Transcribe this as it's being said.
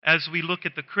As we look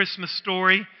at the Christmas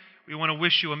story, we want to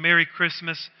wish you a Merry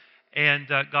Christmas and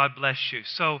God bless you.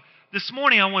 So this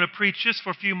morning I want to preach just for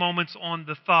a few moments on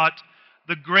the thought,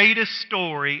 the greatest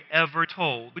story ever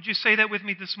told. Would you say that with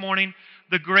me this morning?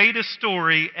 The greatest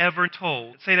story ever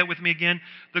told. Say that with me again.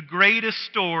 The greatest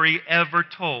story ever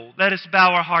told. Let us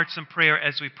bow our hearts in prayer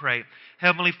as we pray.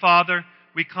 Heavenly Father,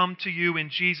 we come to you in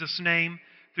Jesus' name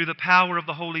through the power of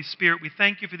the Holy Spirit. We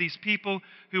thank you for these people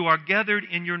who are gathered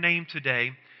in your name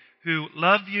today, who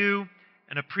love you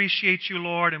and appreciate you,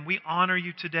 Lord, and we honor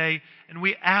you today, and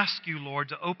we ask you, Lord,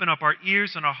 to open up our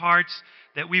ears and our hearts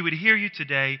that we would hear you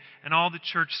today, and all the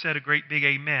church said a great big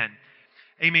amen.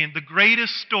 Amen. The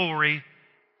greatest story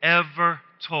ever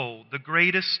told. The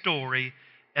greatest story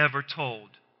ever told.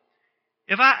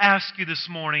 If I ask you this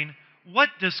morning, what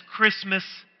does Christmas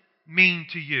mean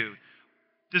to you?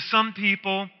 To some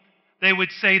people, they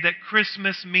would say that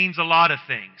Christmas means a lot of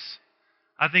things.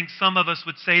 I think some of us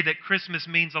would say that Christmas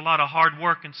means a lot of hard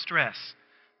work and stress.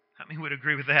 How many would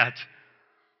agree with that?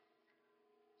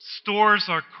 Stores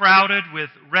are crowded with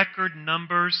record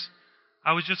numbers.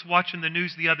 I was just watching the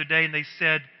news the other day, and they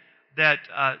said that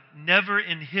never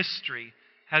in history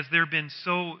has there been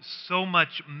so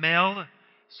much mail,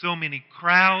 so many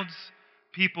crowds,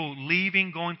 people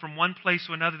leaving, going from one place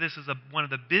to another. This is one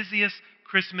of the busiest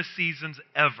Christmas seasons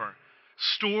ever.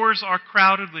 Stores are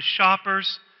crowded with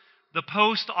shoppers. The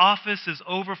post office is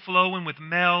overflowing with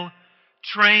mail.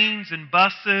 Trains and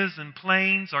buses and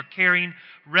planes are carrying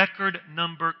record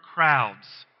number crowds.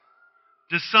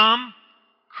 To some,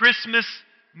 Christmas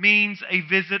means a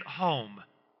visit home.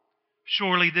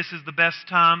 Surely this is the best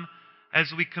time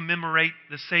as we commemorate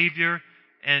the Savior,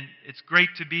 and it's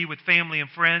great to be with family and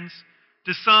friends.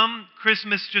 To some,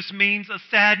 Christmas just means a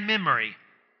sad memory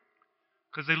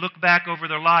because they look back over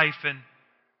their life and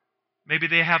maybe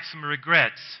they have some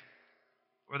regrets,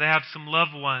 or they have some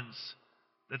loved ones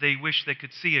that they wish they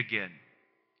could see again.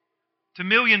 To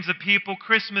millions of people,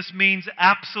 Christmas means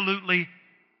absolutely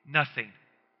nothing.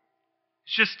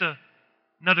 It's just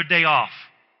another day off,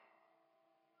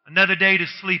 another day to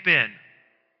sleep in,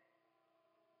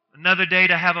 another day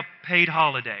to have a paid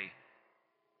holiday.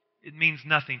 It means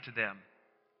nothing to them.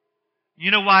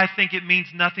 You know why I think it means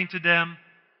nothing to them?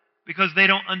 Because they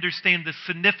don't understand the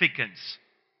significance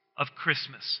of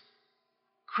Christmas.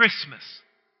 Christmas.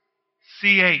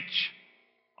 C-H-R-I-S-T-M-A-S.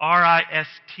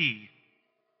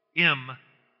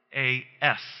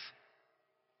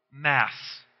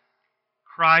 Mass.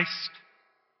 Christ,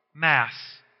 Mass.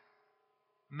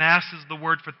 Mass is the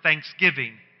word for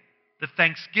thanksgiving. The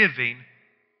thanksgiving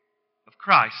of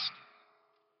Christ.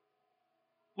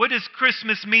 What does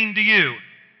Christmas mean to you?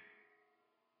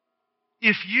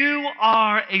 If you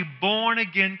are a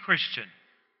born-again Christian,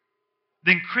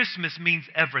 then Christmas means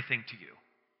everything to you.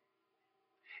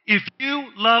 If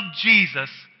you love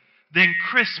Jesus, then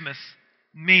Christmas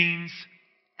means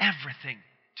everything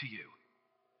to you.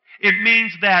 It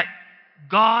means that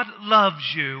God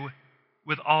loves you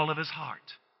with all of his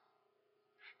heart.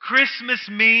 Christmas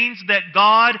means that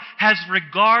God has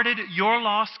regarded your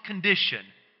lost condition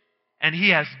and he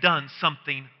has done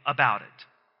something about it.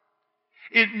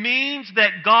 It means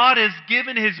that God has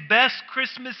given his best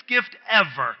Christmas gift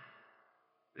ever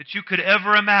that you could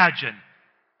ever imagine,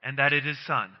 and that it is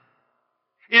Son.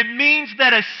 It means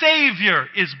that a Savior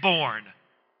is born.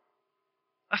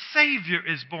 A Savior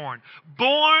is born.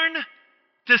 Born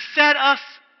to set us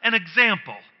an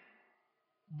example.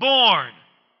 Born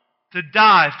to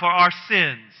die for our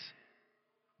sins.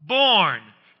 Born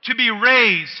to be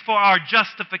raised for our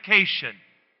justification.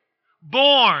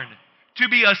 Born to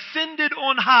be ascended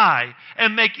on high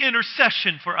and make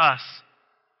intercession for us.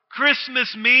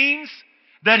 Christmas means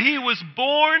that he was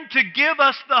born to give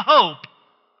us the hope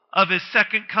of his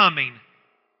second coming.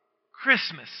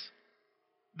 Christmas,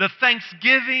 the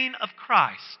thanksgiving of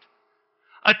Christ,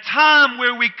 a time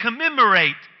where we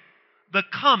commemorate the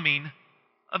coming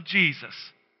of Jesus.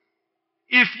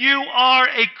 If you are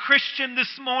a Christian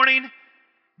this morning,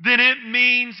 then it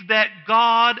means that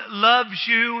God loves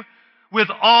you with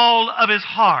all of his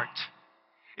heart.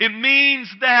 It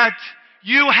means that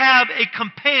you have a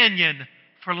companion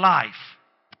for life.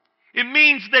 It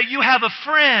means that you have a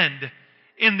friend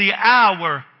in the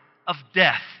hour of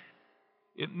death.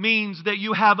 It means that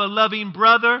you have a loving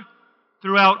brother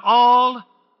throughout all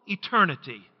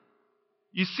eternity.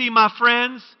 You see, my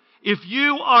friends, if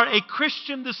you are a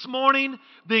Christian this morning,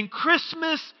 then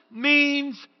Christmas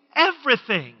means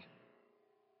everything.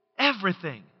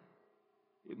 Everything.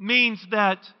 It means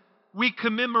that we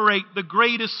commemorate the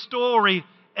greatest story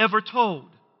ever told.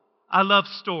 I love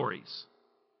stories.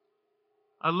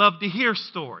 I love to hear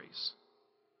stories.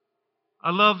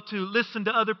 I love to listen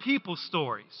to other people's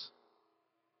stories.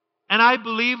 And I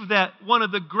believe that one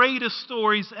of the greatest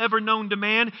stories ever known to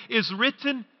man is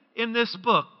written in this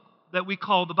book that we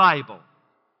call the Bible.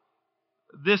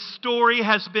 This story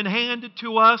has been handed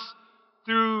to us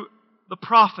through the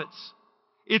prophets.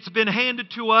 It's been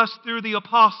handed to us through the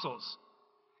apostles.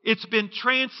 It's been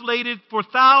translated for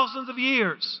thousands of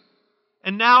years.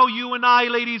 And now you and I,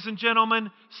 ladies and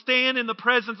gentlemen, stand in the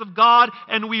presence of God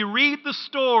and we read the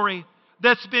story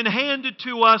that's been handed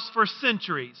to us for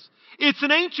centuries. It's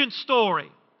an ancient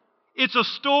story. It's a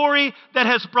story that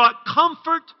has brought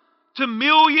comfort to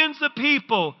millions of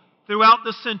people throughout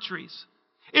the centuries.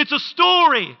 It's a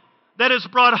story that has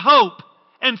brought hope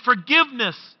and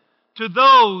forgiveness to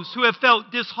those who have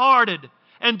felt disheartened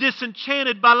and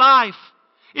disenchanted by life.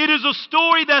 It is a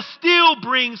story that still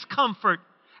brings comfort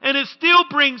and it still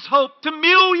brings hope to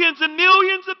millions and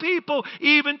millions of people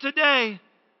even today.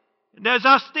 And as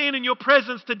I stand in your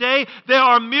presence today, there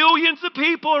are millions of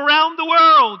people around the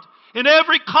world, in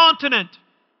every continent,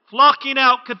 flocking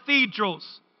out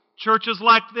cathedrals, churches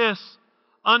like this,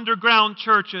 underground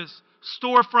churches,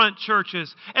 storefront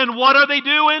churches. And what are they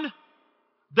doing?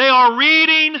 They are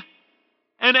reading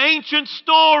an ancient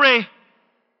story.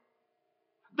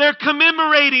 They're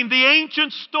commemorating the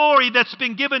ancient story that's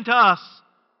been given to us.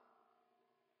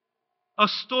 A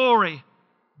story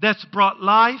that's brought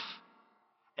life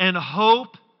and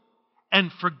hope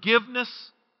and forgiveness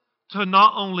to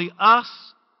not only us,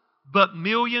 but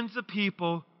millions of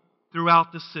people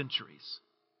throughout the centuries.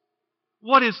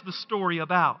 What is the story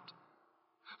about?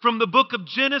 From the book of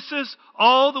Genesis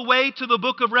all the way to the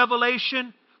book of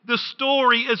Revelation, the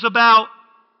story is about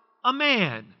a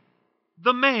man,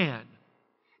 the man.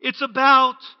 It's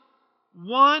about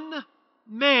one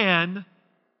man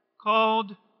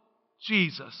called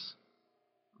Jesus,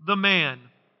 the man.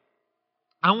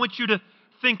 I want you to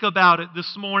think about it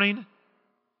this morning.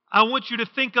 I want you to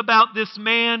think about this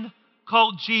man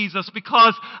called Jesus,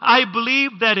 because I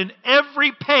believe that in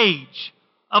every page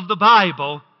of the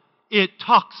Bible, it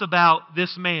talks about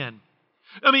this man.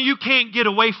 I mean, you can't get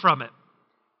away from it.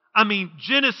 I mean,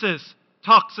 Genesis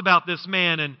talks about this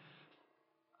man,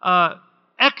 and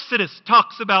Exodus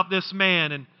talks about this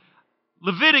man, and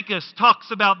Leviticus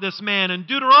talks about this man, and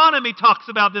Deuteronomy talks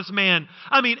about this man.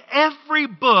 I mean, every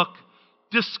book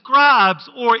describes,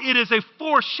 or it is a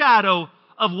foreshadow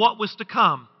of what was to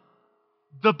come.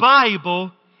 The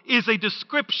Bible is a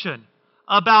description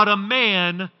about a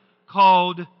man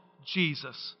called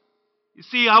Jesus. You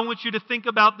see, I want you to think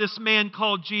about this man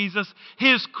called Jesus.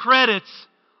 His credits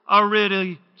are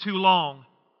really too long.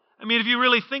 I mean, if you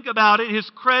really think about it, his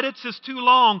credits is too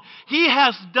long. He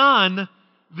has done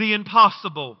the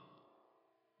impossible.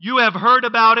 You have heard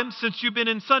about him since you've been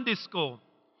in Sunday school.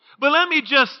 But let me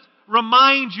just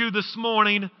remind you this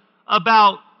morning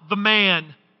about the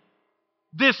man.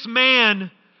 This man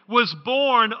was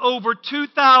born over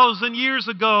 2,000 years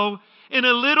ago in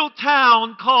a little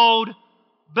town called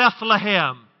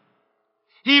Bethlehem.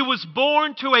 He was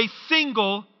born to a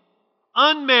single,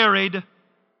 unmarried,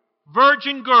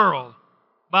 virgin girl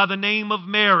by the name of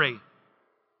Mary.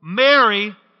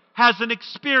 Mary has an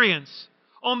experience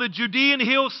on the Judean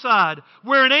hillside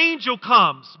where an angel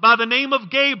comes by the name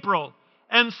of Gabriel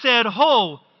and said,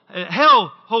 Hail,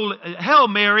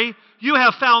 Mary, you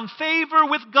have found favor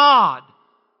with God.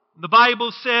 The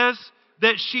Bible says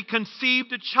that she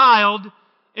conceived a child,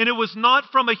 and it was not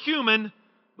from a human,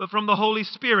 but from the Holy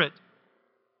Spirit.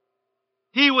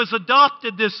 He was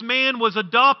adopted, this man was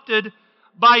adopted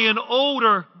by an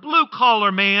older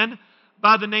blue-collar man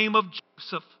by the name of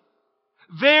Joseph.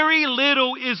 Very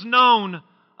little is known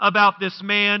about this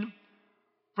man.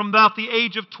 From about the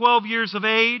age of 12 years of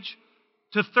age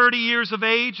to 30 years of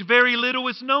age, very little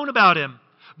is known about him.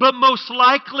 But most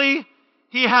likely,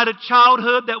 he had a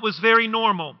childhood that was very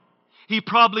normal. He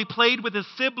probably played with his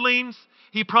siblings.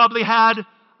 He probably had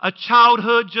a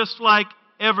childhood just like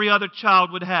every other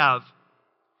child would have.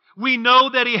 We know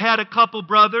that he had a couple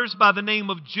brothers by the name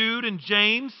of Jude and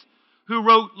James, who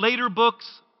wrote later books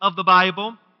of the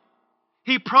Bible.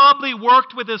 He probably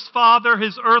worked with his father,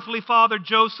 his earthly father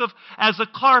Joseph, as a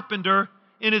carpenter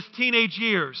in his teenage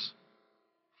years.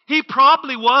 He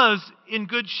probably was in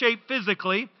good shape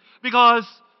physically because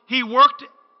he worked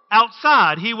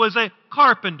outside. He was a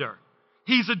carpenter.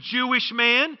 He's a Jewish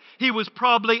man. He was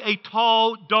probably a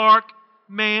tall, dark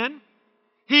man.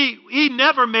 He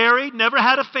never married, never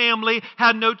had a family,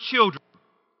 had no children.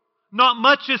 Not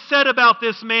much is said about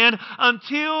this man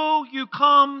until you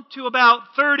come to about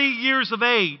 30 years of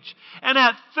age. And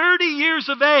at 30 years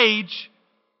of age,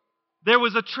 there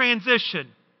was a transition.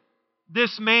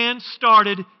 This man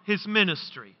started his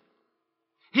ministry.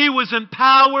 He was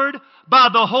empowered by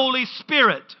the Holy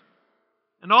Spirit.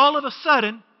 And all of a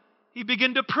sudden, he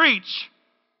began to preach.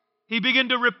 He began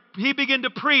to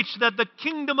preach that the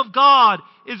kingdom of God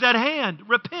is at hand.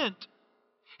 Repent.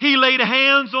 He laid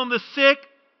hands on the sick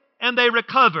and they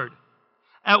recovered.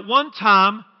 At one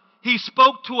time, he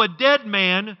spoke to a dead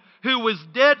man who was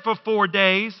dead for 4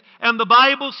 days, and the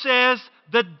Bible says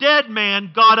the dead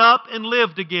man got up and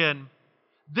lived again.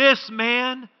 This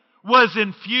man was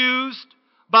infused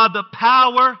by the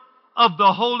power of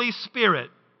the Holy Spirit.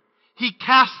 He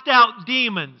cast out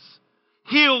demons,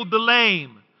 healed the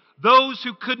lame. Those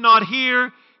who could not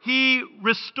hear, he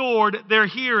restored their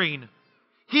hearing.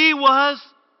 He was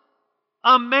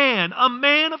a man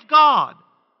of God.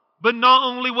 But not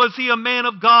only was he a man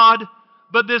of God,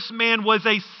 but this man was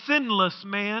a sinless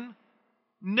man,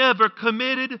 never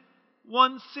committed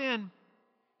one sin.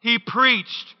 He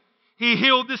preached, he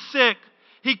healed the sick,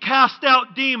 he cast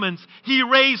out demons, he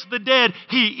raised the dead,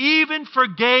 he even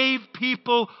forgave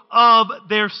people of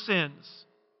their sins.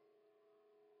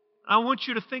 I want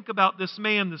you to think about this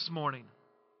man this morning.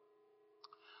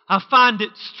 I find it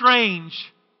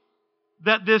strange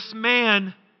that this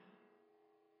man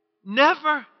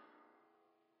never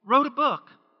wrote a book.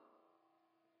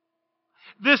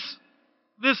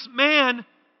 This man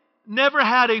never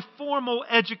had a formal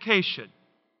education.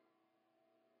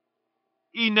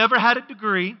 He never had a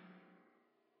degree,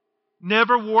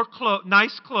 never wore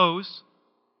nice clothes,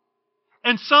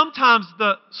 and sometimes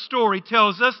the story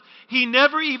tells us he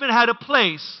never even had a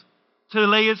place to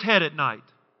lay his head at night.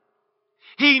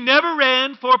 He never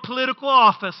ran for political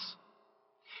office.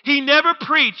 He never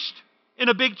preached in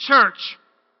a big church.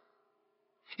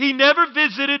 He never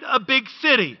visited a big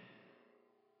city.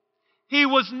 He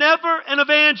was never an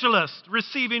evangelist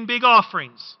receiving big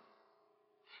offerings.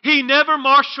 He never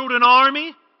marshaled an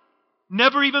army,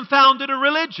 never even founded a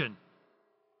religion.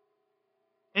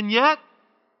 And yet,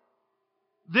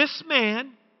 this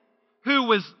man who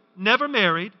was never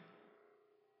married,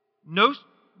 no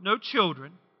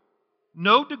children,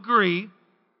 no degree,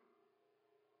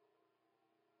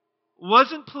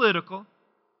 wasn't political,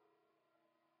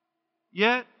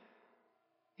 yet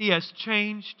he has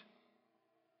changed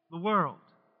the world.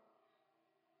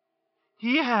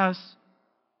 He has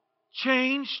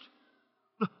changed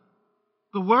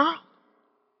the world.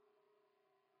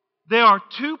 There are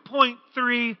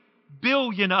 2.3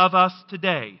 billion of us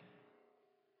today.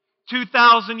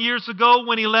 2,000 years ago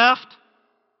when he left,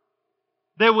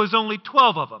 there was only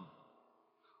 12 of them.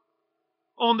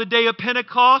 On the day of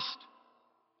Pentecost,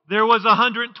 there was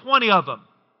 120 of them.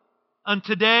 And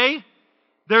today,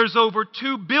 there's over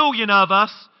 2 billion of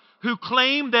us who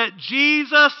claim that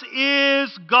Jesus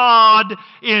is God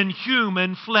in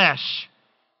human flesh.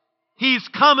 He's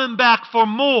coming back for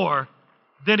more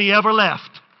than he ever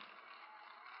left.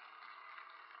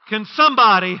 Can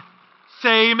somebody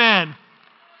say amen?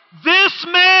 This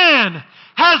man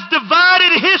has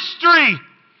divided history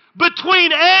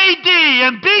between AD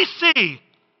and BC.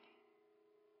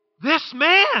 This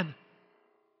man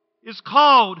is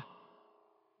called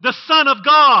the Son of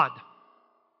God.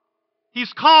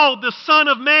 He's called the Son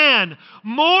of Man.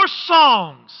 More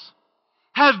songs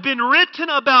have been written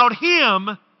about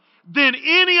him than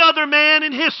any other man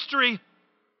in history.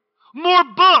 More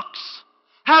books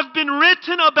have been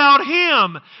written about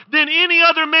him than any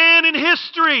other man in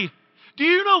history. Do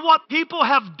you know what people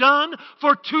have done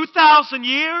for 2,000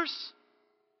 years?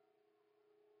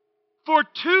 For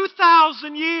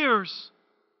 2,000 years,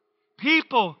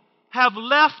 people have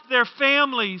left their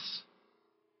families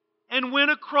and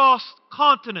went across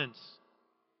continents,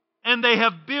 and they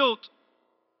have built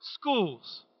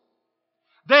schools.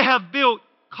 They have built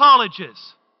colleges.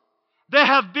 They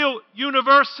have built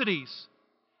universities.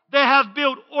 They have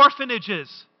built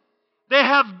orphanages. They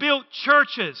have built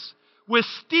churches with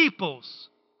steeples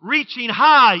reaching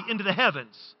high into the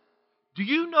heavens. Do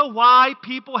you know why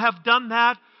people have done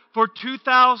that for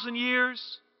 2,000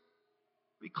 years?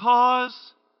 Because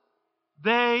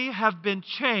they have been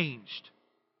changed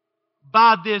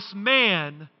by this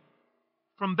man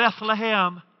from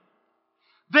Bethlehem.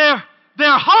 Their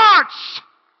hearts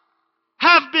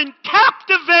have been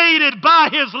captivated by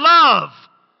his love.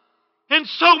 And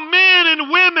so men and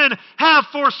women have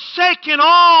forsaken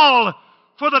all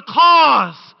for the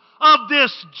cause of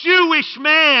this Jewish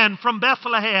man from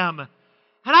Bethlehem. And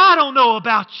I don't know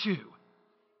about you,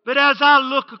 but as I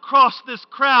look across this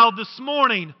crowd this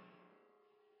morning,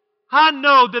 I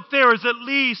know that there is at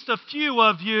least a few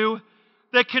of you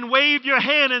that can wave your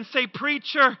hand and say,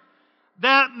 "Preacher,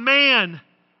 that man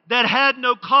that had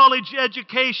no college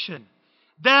education,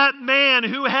 that man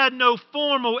who had no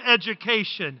formal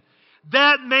education,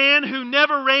 that man who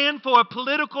never ran for a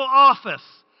political office,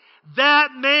 that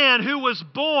man who was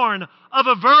born of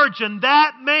a virgin,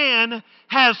 that man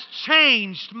has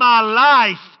changed my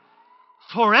life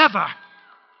forever.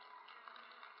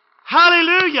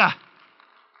 Hallelujah.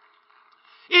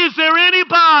 Is there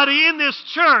anybody in this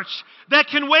church that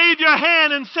can wave your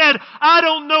hand and said, I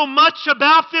don't know much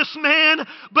about this man,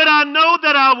 but I know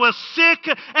that I was sick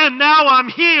and now I'm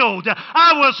healed.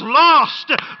 I was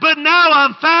lost, but now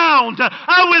I'm found.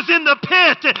 I was in the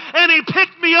pit and he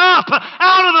picked me up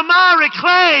out of the miry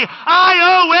clay. I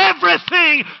owe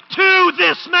everything to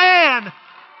this man.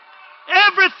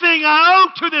 Everything I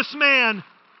owe to this man.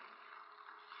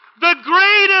 The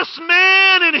greatest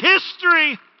man in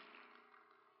history.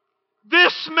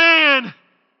 This man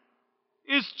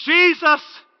is Jesus.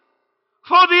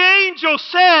 For the angel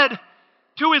said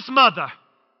to his mother,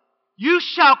 you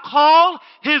shall call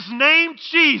his name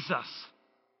Jesus,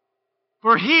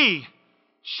 for he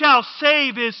shall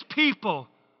save his people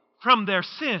from their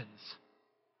sins.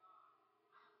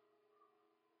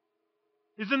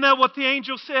 Isn't that what the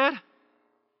angel said?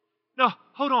 No,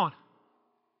 hold on.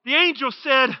 The angel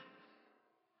said,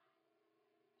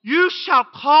 you shall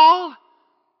call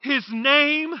his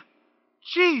name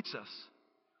Jesus,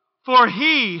 for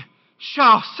he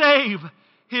shall save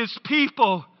his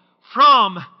people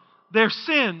from their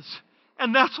sins.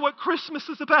 And that's what Christmas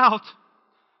is about.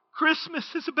 Christmas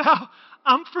is about,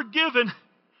 I'm forgiven.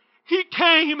 He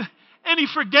came and he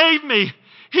forgave me.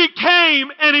 He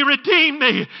came and he redeemed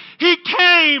me. He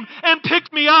came and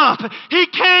picked me up. He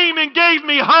came and gave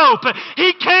me hope.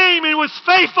 He came and was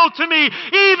faithful to me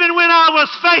even when I was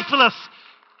faithless.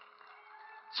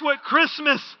 That's what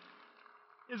Christmas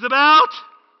is about.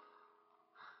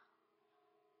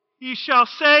 He shall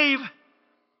save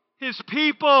his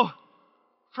people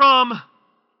from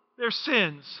their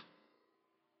sins.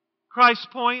 Christ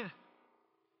Point,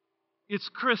 it's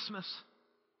Christmas.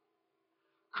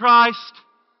 Christ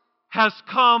has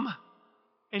come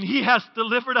and he has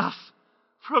delivered us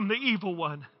from the evil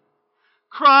one.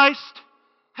 Christ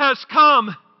has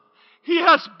come. He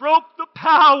has broke the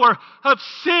power of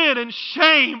sin and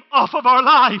shame off of our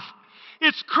life.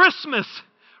 It's Christmas.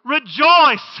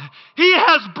 Rejoice. He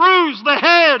has bruised the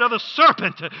head of the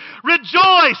serpent.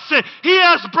 Rejoice. He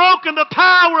has broken the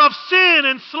power of sin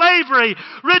and slavery.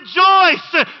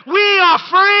 Rejoice. We are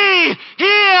free.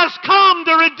 He has come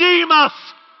to redeem us.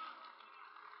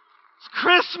 It's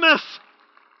Christmas.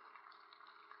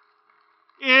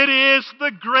 It is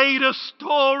the greatest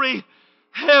story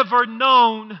ever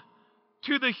known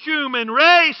to the human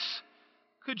race.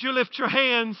 Could you lift your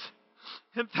hands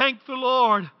and thank the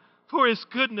Lord for his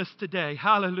goodness today?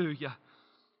 Hallelujah.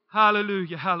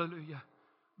 Hallelujah. Hallelujah.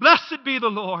 Blessed be the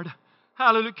Lord.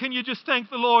 Hallelujah. Can you just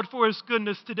thank the Lord for his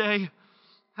goodness today?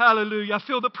 Hallelujah. I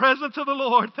feel the presence of the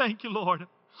Lord. Thank you, Lord.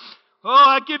 Oh,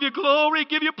 I give you glory,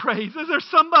 give you praise. Is there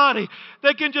somebody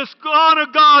that can just honor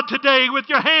God today with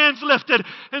your hands lifted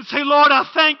and say, Lord, I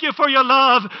thank you for your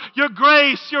love, your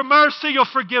grace, your mercy, your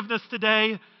forgiveness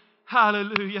today?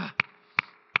 Hallelujah.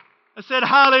 I said,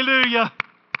 hallelujah.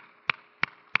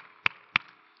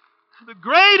 The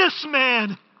greatest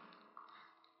man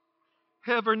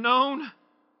ever known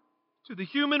to the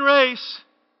human race.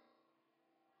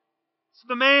 It's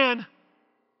the man.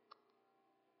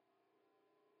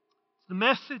 The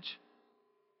message.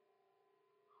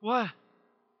 What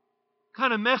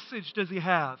kind of message does he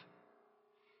have?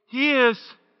 He is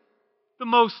the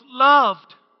most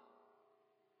loved.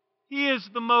 He is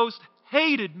the most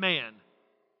hated man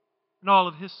in all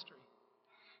of history.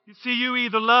 You see, you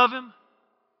either love him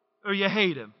or you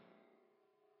hate him.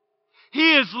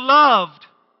 He is loved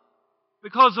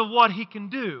because of what he can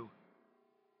do.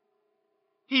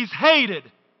 He's hated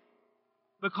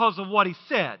because of what he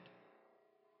said.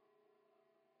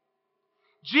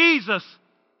 Jesus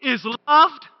is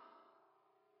loved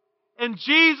and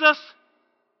Jesus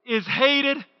is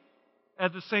hated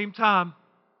at the same time.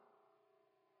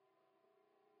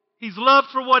 He's loved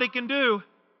for what he can do,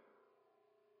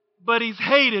 but he's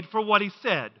hated for what he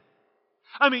said.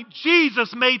 I mean,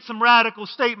 Jesus made some radical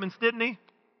statements, didn't he?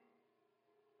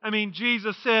 I mean,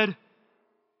 Jesus said,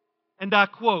 and I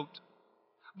quote,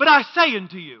 "But I say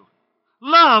unto you,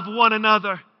 love one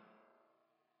another.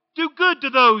 Do good to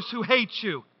those who hate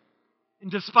you and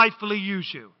despitefully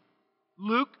use you."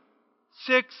 Luke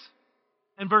 6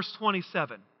 and verse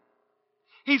 27.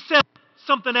 He said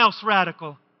something else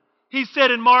radical. He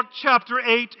said in Mark chapter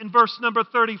 8 and verse number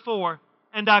 34,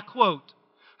 and I quote,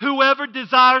 "Whoever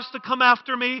desires to come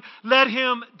after me, let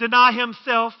him deny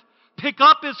himself, pick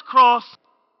up his cross,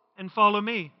 and follow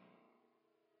me."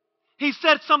 He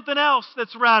said something else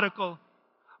that's radical.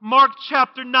 Mark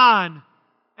chapter 9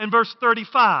 and verse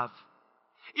 35.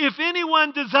 If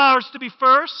anyone desires to be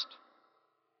first,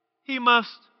 he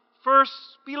must first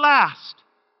be last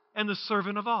and the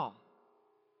servant of all.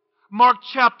 Mark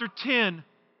chapter 10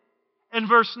 and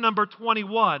verse number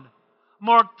 21.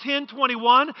 Mark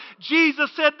 10:21,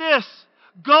 Jesus said this,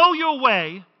 "Go your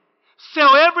way,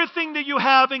 sell everything that you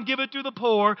have and give it to the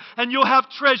poor, and you'll have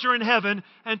treasure in heaven,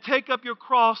 and take up your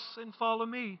cross and follow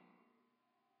me."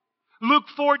 Luke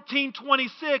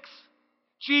 14:26,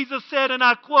 Jesus said, and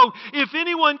I quote, "If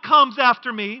anyone comes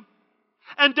after me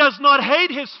and does not hate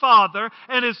his father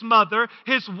and his mother,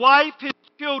 his wife, his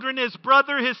children, his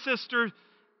brother, his sister,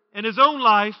 and his own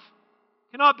life,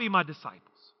 cannot be my disciples."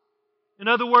 In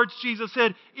other words, Jesus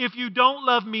said, if you don't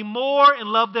love me more and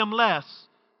love them less,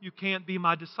 you can't be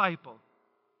my disciple.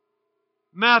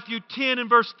 Matthew 10 and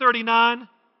verse 39,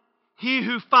 "He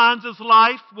who finds his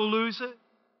life will lose it,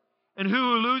 and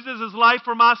who loses his life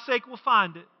for my sake will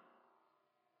find it."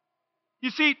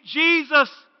 You see, Jesus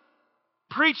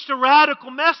preached a radical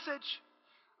message.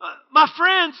 My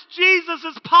friends, Jesus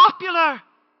is popular.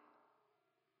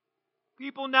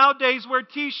 People nowadays wear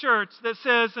t-shirts that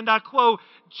says, and I quote,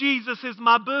 "Jesus is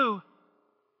my boo,"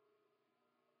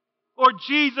 or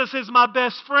 "Jesus is my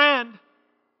best friend."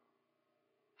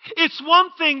 It's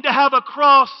one thing to have a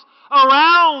cross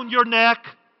around your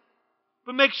neck,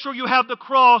 but make sure you have the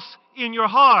cross in your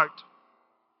heart.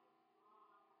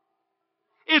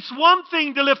 It's one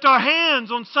thing to lift our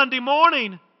hands on Sunday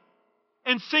morning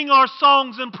and sing our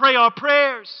songs and pray our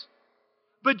prayers,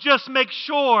 but just make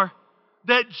sure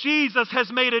that Jesus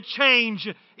has made a change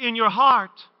in your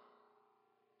heart.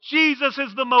 Jesus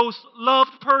is the most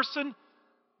loved person,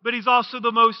 but He's also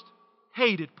the most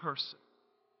hated person.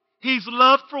 He's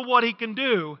loved for what He can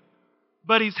do,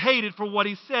 but He's hated for what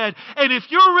He said. And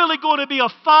if you're really going to be a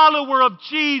follower of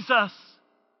Jesus,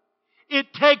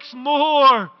 it takes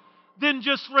more than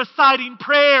just reciting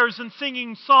prayers and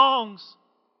singing songs.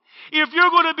 If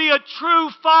you're going to be a true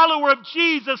follower of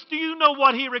Jesus, do you know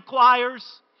what He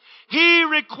requires? He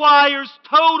requires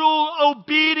total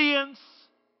obedience.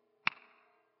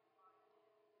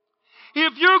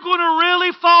 If you're going to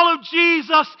really follow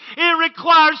Jesus, it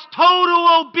requires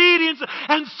total obedience.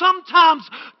 And sometimes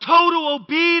total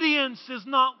obedience is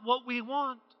not what we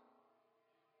want.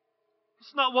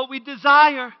 It's not what we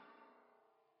desire.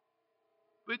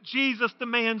 But Jesus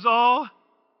demands all.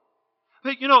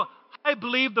 But I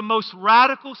believe the most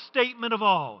radical statement of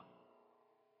all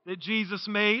that Jesus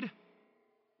made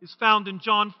is found in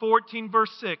John 14,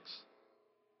 verse 6.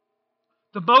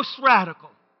 The most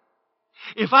radical.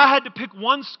 If I had to pick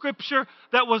one scripture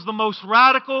that was the most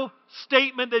radical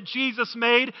statement that Jesus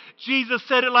made, Jesus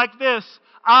said it like this: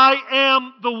 "I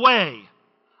am the way,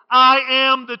 I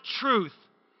am the truth,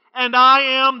 and I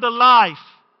am the life.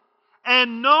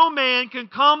 And no man can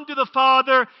come to the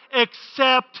Father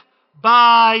except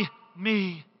by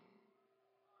me."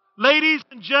 Ladies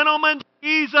and gentlemen,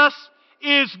 Jesus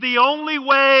is the only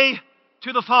way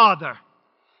to the Father.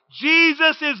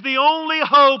 Jesus is the only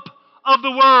hope of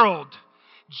the world.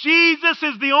 Jesus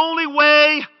is the only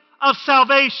way of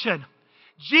salvation.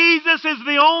 Jesus is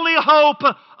the only hope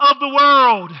of the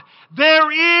world.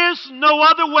 There is no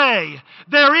other way.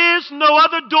 There is no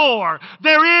other door.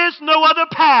 There is no other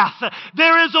path.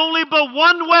 There is only but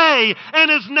one way,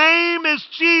 and His name is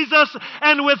Jesus.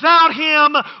 And without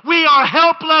Him, we are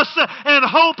helpless and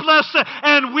hopeless,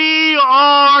 and we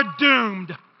are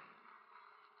doomed.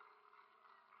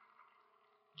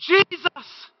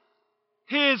 Jesus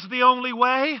is the only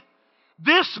way.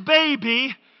 This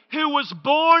baby who was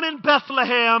born in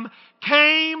Bethlehem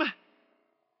came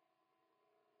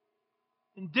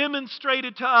and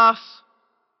demonstrated to us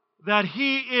that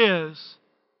He is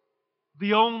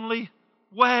the only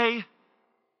way.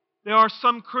 There are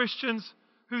some Christians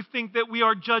who think that we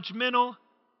are judgmental,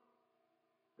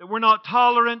 that we're not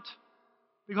tolerant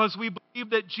because we believe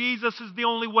that Jesus is the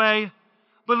only way.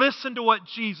 But listen to what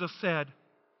Jesus said.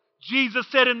 Jesus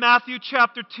said in Matthew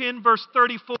chapter 10, verse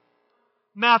 34,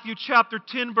 Matthew chapter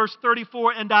 10, verse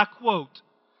 34, and I quote,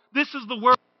 this is the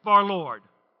word of our Lord.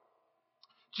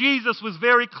 Jesus was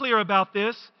very clear about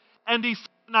this, and He said,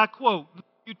 and I quote,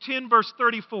 Matthew 10, verse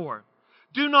 34,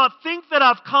 "Do not think that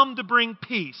I've come to bring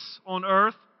peace on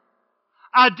earth.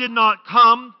 I did not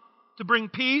come to bring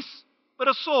peace, but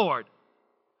a sword.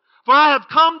 For I have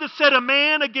come to set a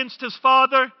man against his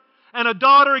father, and a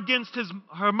daughter against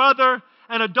her mother,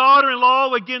 and a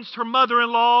daughter-in-law against her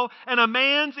mother-in-law, and a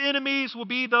man's enemies will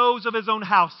be those of his own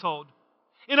household."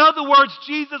 In other words,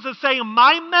 Jesus is saying,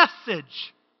 my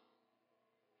message,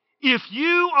 if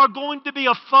you are going to be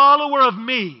a follower of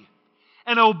me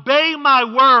and obey my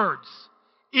words,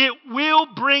 It will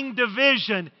bring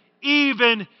division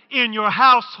even in your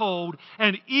household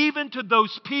and even to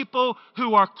those people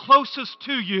who are closest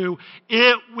to you.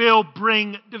 It will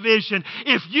bring division.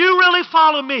 If you really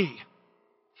follow me,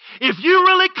 if you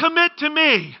really commit to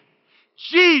me,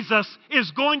 Jesus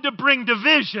is going to bring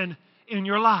division in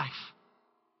your life.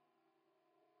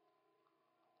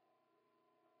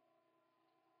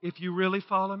 If you really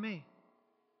follow me.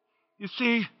 You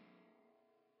see,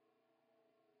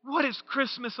 what is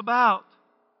Christmas about?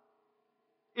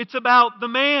 It's about the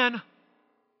man.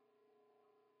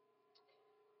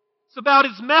 It's about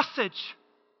his message.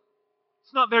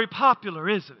 It's not very popular,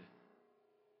 is it?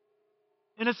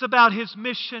 And it's about his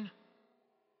mission.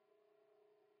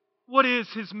 What is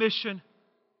his mission?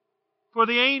 For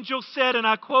the angel said, and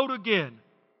I quote again,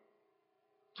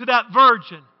 to that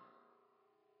virgin,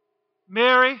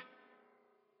 Mary,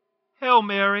 Hail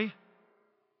Mary,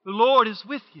 the Lord is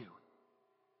with you.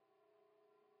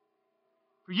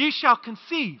 For ye shall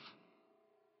conceive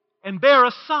and bear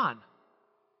a son.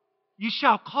 Ye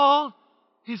shall call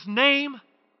his name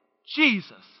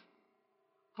Jesus,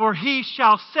 for he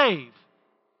shall save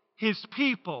his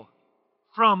people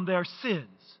from their sins.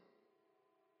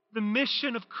 The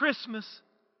mission of Christmas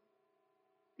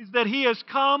is that he has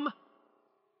come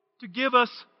to give us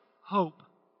hope.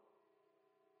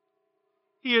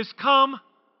 He has come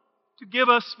to give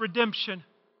us redemption.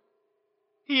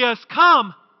 He has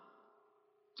come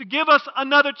to give us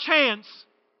another chance.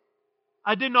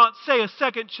 I did not say a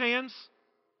second chance,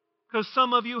 because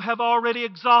some of you have already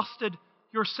exhausted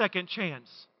your second chance.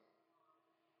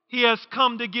 He has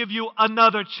come to give you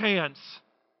another chance.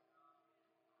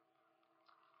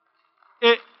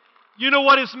 You know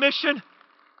what his mission?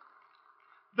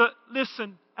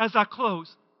 Listen, as I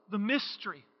close, the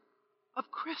mystery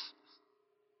of Christmas.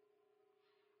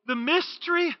 The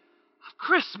mystery of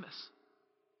Christmas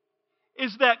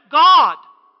is that God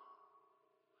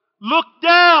looked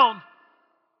down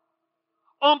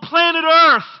on planet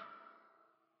Earth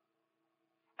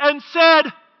and said,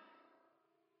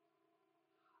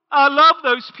 I love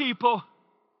those people.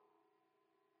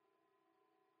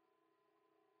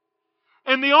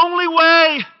 And the only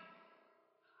way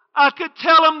I could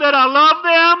tell them that I love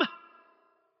them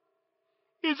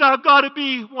is I've got to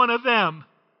be one of them.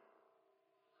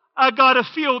 I got to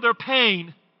feel their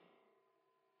pain.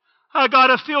 I got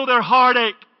to feel their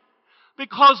heartache.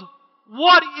 Because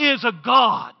what is a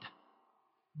God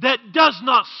that does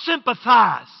not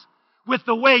sympathize with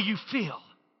the way you feel?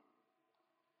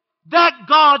 That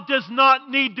God does not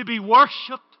need to be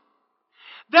worshiped.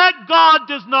 That God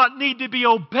does not need to be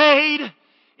obeyed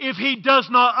if He does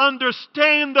not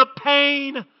understand the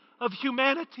pain of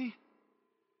humanity.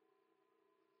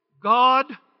 God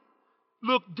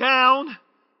looked down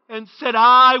and said,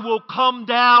 I will come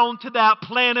down to that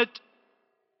planet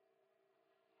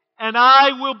and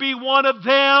I will be one of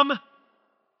them,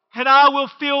 and I will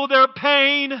feel their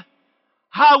pain.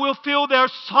 I will feel their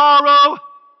sorrow.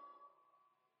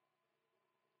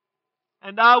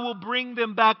 And I will bring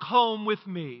them back home with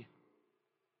me.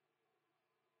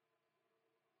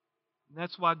 And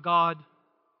that's why God,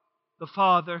 the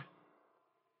Father,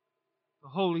 the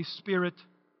Holy Spirit,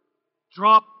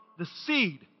 dropped the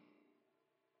seed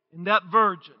in that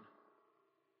virgin.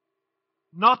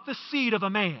 Not the seed of a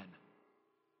man,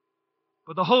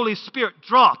 but the Holy Spirit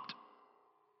dropped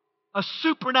a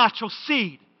supernatural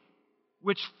seed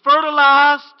which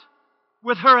fertilized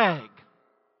with her egg.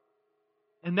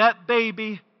 And that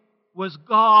baby was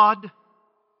God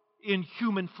in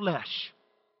human flesh.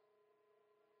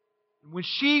 And when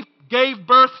she gave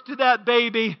birth to that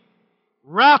baby,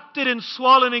 wrapped it in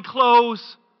swaddling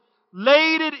clothes,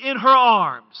 laid it in her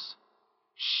arms,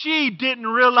 she didn't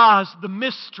realize the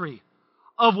mystery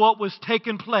of what was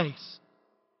taking place.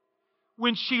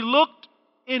 When she looked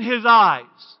in his eyes,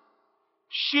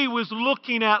 she was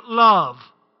looking at love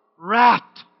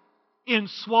wrapped in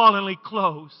swaddling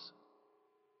clothes.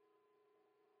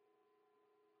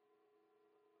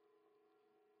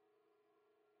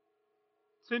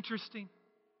 It's interesting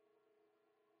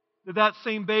that that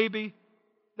same baby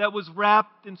that was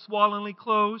wrapped in swaddling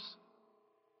clothes,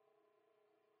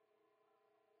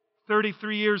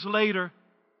 33 years later,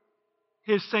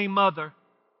 his same mother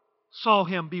saw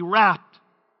him be wrapped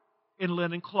in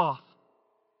linen cloth.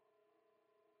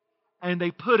 And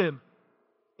they put him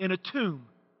in a tomb.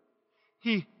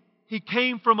 He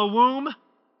came from a womb.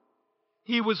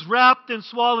 He was wrapped in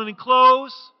swaddling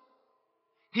clothes.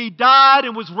 He died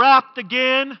and was wrapped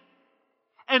again.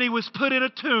 And he was put in a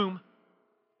tomb.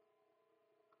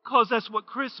 Because that's what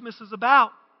Christmas is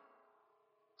about.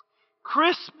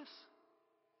 Christmas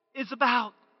is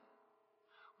about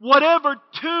whatever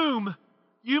tomb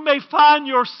you may find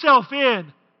yourself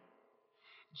in.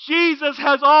 Jesus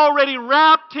has already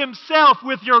wrapped Himself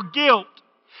with your guilt.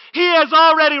 He has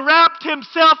already wrapped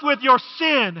Himself with your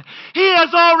sin. He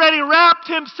has already wrapped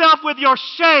Himself with your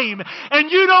shame.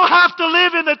 And you don't have to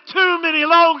live in the tomb any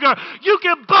longer. You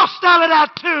can bust out of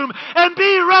that tomb and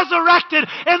be resurrected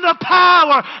in the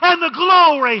power and the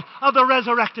glory of the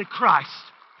resurrected Christ.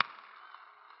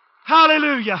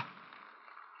 Hallelujah.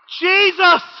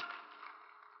 Jesus.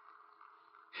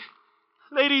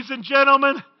 Ladies and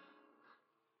gentlemen,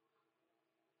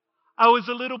 I was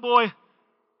a little boy.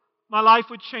 My life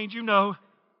would change, you know.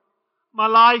 My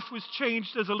life was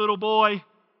changed as a little boy.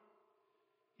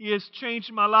 He has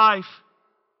changed my life.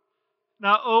 And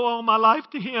I owe all my life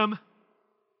to Him.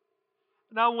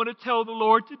 And I want to tell the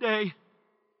Lord today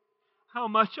how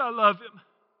much I love Him.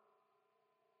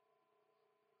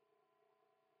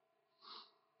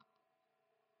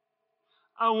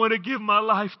 I want to give my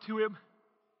life to Him.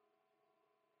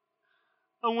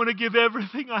 I want to give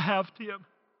everything I have to Him.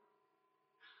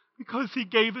 Because He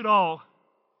gave it all.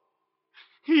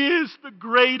 He is the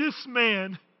greatest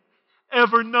man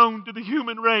ever known to the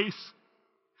human race.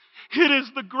 It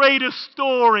is the greatest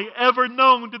story ever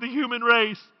known to the human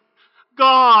race.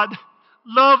 God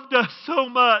loved us so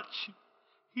much,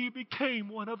 He became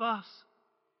one of us.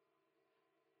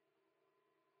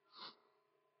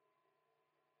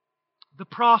 The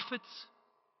prophets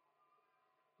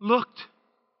looked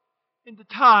into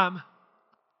time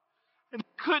and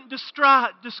couldn't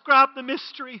describe the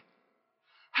mystery.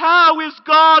 How is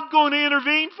God going to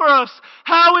intervene for us?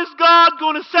 How is God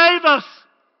going to save us?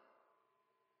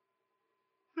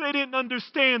 They didn't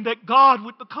understand that God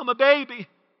would become a baby.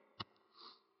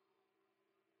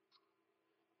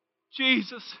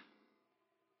 Jesus,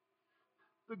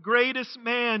 the greatest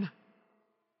man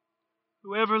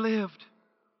who ever lived.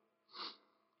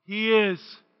 He is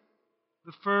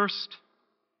the first.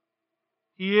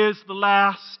 He is the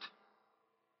last.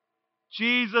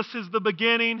 Jesus is the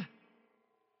beginning.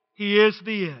 He is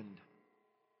the end.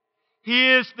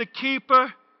 He is the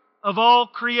keeper of all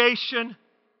creation,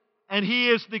 and He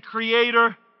is the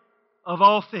creator of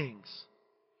all things.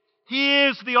 He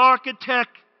is the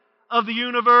architect of the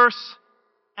universe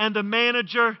and the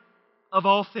manager of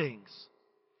all things.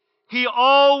 He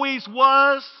always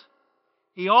was,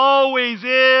 He always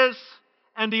is,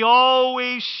 and He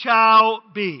always shall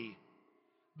be.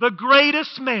 The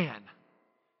greatest man,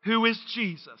 who is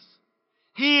Jesus.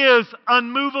 He is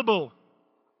unmovable,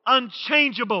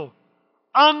 unchangeable,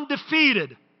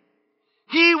 undefeated.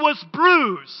 He was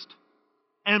bruised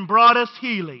and brought us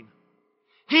healing.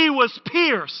 He was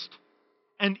pierced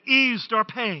and eased our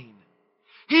pain.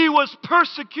 He was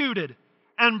persecuted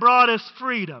and brought us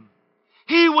freedom.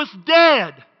 He was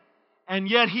dead and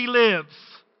yet He lives.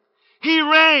 He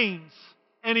reigns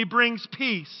and He brings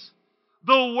peace.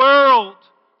 The world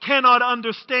cannot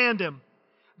understand Him.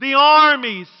 The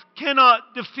armies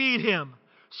cannot defeat Him.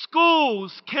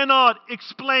 Schools cannot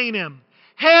explain Him.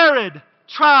 Herod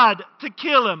tried to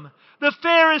kill Him. The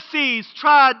Pharisees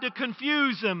tried to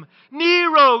confuse Him.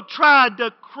 Nero tried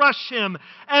to crush Him.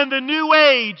 And the New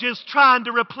Age is trying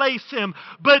to replace Him.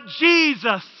 But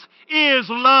Jesus is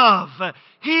love.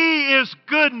 He is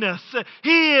goodness.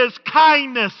 He is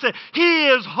kindness. He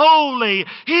is holy.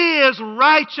 He is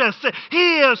righteous.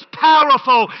 He is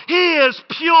powerful. He is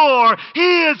pure.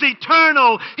 He is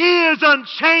eternal. He is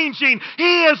unchanging.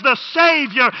 He is the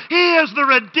Savior. He is the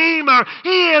Redeemer.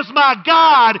 He is my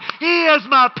God. He is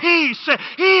my peace.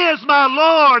 He is my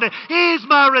Lord. He is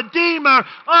my Redeemer.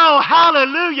 Oh,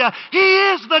 hallelujah.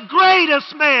 He is the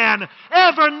greatest man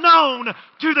ever known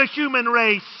to the human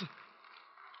race.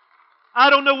 I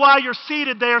don't know why you're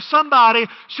seated there. Somebody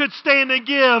should stand and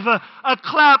give a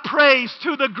clap praise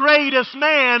to the greatest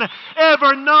man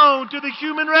ever known to the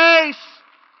human race.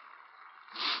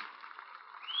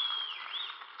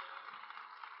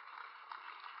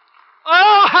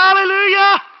 Oh,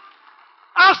 hallelujah!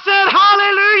 I said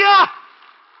hallelujah!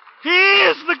 He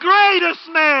is the greatest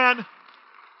man.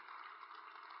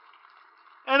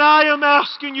 And I am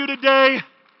asking you today,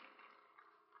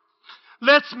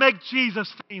 let's make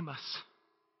Jesus famous.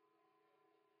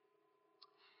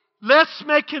 Let's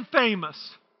make Him famous.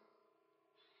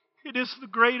 It is the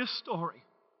greatest story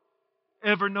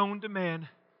ever known to man.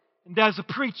 And as a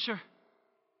preacher,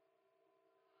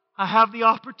 I have the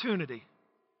opportunity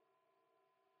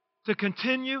to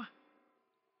continue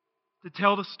to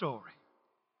tell the story.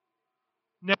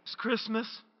 Next Christmas,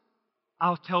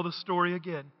 I'll tell the story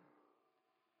again.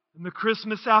 And the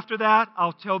Christmas after that,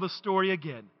 I'll tell the story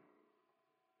again.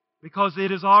 Because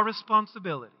it is our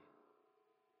responsibility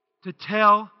to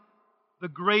tell the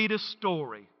greatest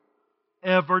story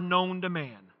ever known to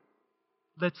man.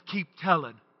 Let's keep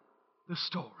telling the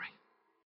story.